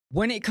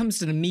When it comes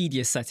to the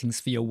media settings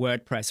for your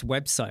WordPress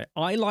website,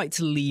 I like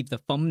to leave the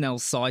thumbnail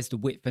size, the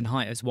width and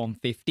height as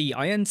 150.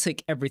 I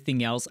untick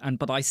everything else,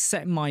 but I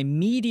set my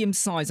medium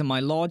size and my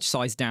large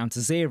size down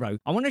to 0.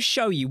 I want to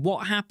show you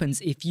what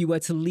happens if you were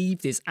to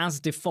leave this as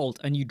default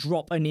and you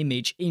drop an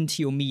image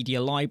into your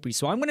media library.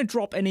 So I'm going to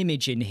drop an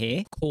image in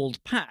here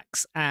called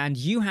packs, and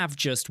you have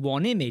just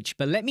one image.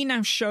 But let me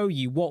now show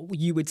you what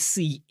you would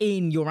see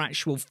in your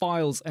actual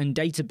files and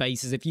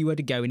databases if you were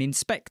to go and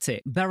inspect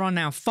it. There are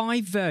now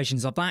 5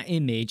 versions of that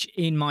image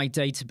in my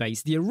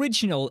database. The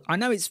original, I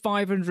know it's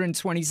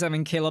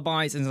 527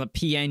 kilobytes and it's a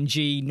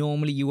PNG.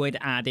 Normally you would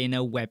add in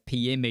a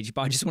WebP image,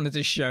 but I just wanted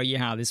to show you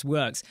how this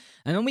works.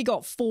 And then we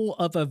got 4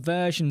 other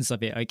versions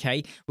of it,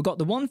 okay? We've got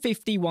the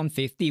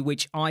 150,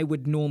 which I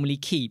would normally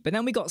keep. But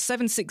then we got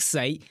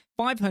 768,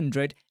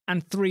 500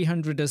 and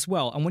 300 as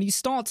well. And when you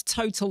start to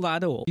total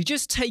that up, you're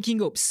just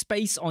taking up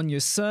space on your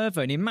server.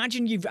 And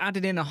imagine you've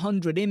added in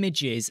 100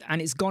 images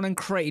and it's gone and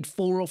created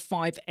 4 or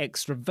 5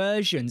 extra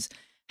versions.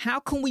 How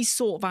can we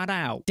sort that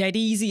out? Dead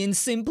easy and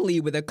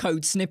simply with a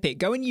code snippet.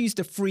 Go and use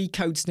the free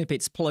code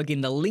snippets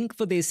plugin. The link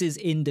for this is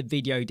in the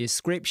video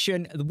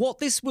description. What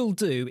this will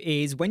do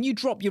is when you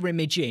drop your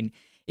image in,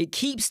 it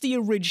keeps the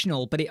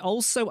original, but it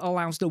also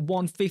allows the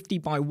 150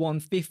 by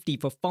 150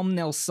 for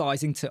thumbnail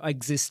sizing to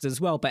exist as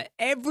well. But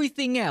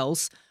everything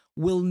else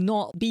will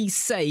not be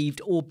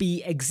saved or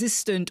be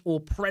existent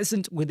or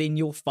present within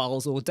your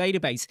files or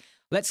database.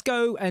 Let's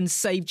go and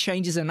save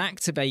changes and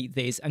activate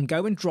this and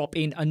go and drop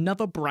in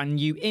another brand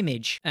new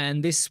image.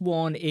 And this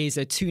one is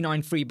a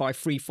 293 by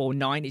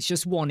 349. It's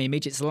just one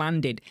image. It's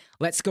landed.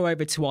 Let's go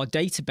over to our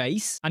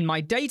database. And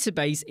my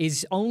database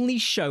is only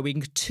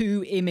showing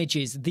 2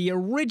 images, the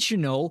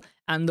original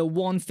and the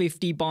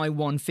 150 by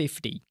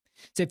 150.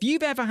 So if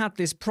you've ever had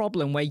this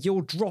problem where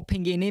you're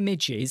dropping in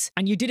images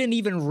and you didn't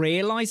even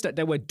realize that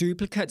there were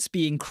duplicates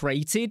being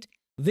created,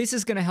 this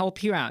is going to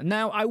help you out.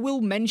 Now, I will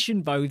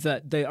mention, though,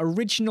 that the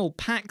original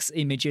packs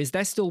images,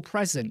 they're still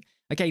present.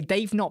 Okay,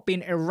 they've not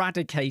been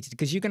eradicated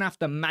because you're going to have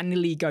to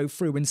manually go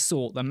through and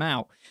sort them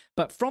out.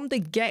 But from the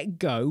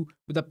get-go,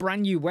 with a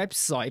brand new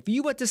website, if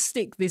you were to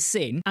stick this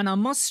in, and I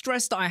must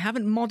stress that I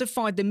haven't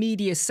modified the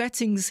media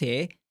settings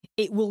here,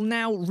 it will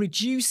now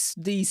reduce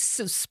the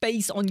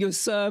space on your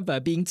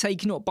server being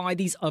taken up by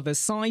these other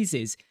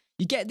sizes.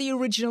 You get the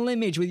original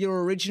image with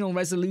your original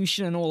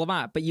resolution and all of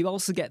that, but you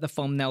also get the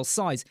thumbnail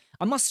size.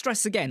 I must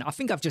stress again, I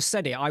think I've just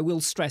said it, I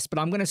will stress, but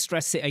I'm going to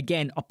stress it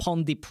again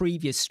upon the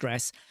previous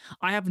stress.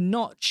 I have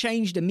not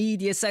changed the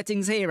media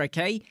settings here,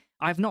 okay?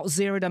 I have not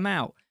zeroed them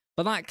out.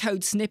 But that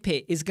code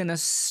snippet is going to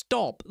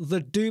stop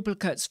the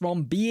duplicates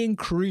from being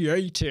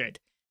created.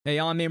 Hey,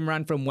 I'm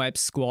Imran from Web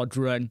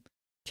Squadron.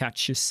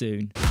 Catch you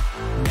soon.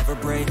 Never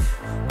break,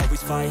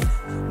 always fight,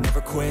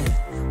 never quit,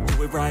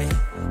 do it right,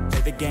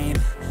 play the game,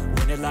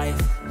 win it life,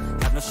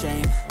 have no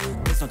shame,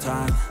 there's no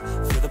time,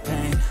 feel the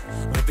pain,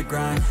 live the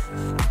grind,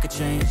 I could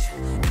change,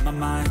 in my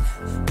mind,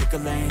 pick a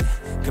lane,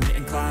 commit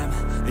and climb,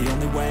 the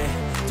only way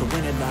to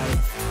win it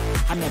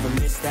life, I never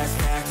miss, that's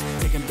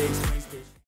fact, taking big swings.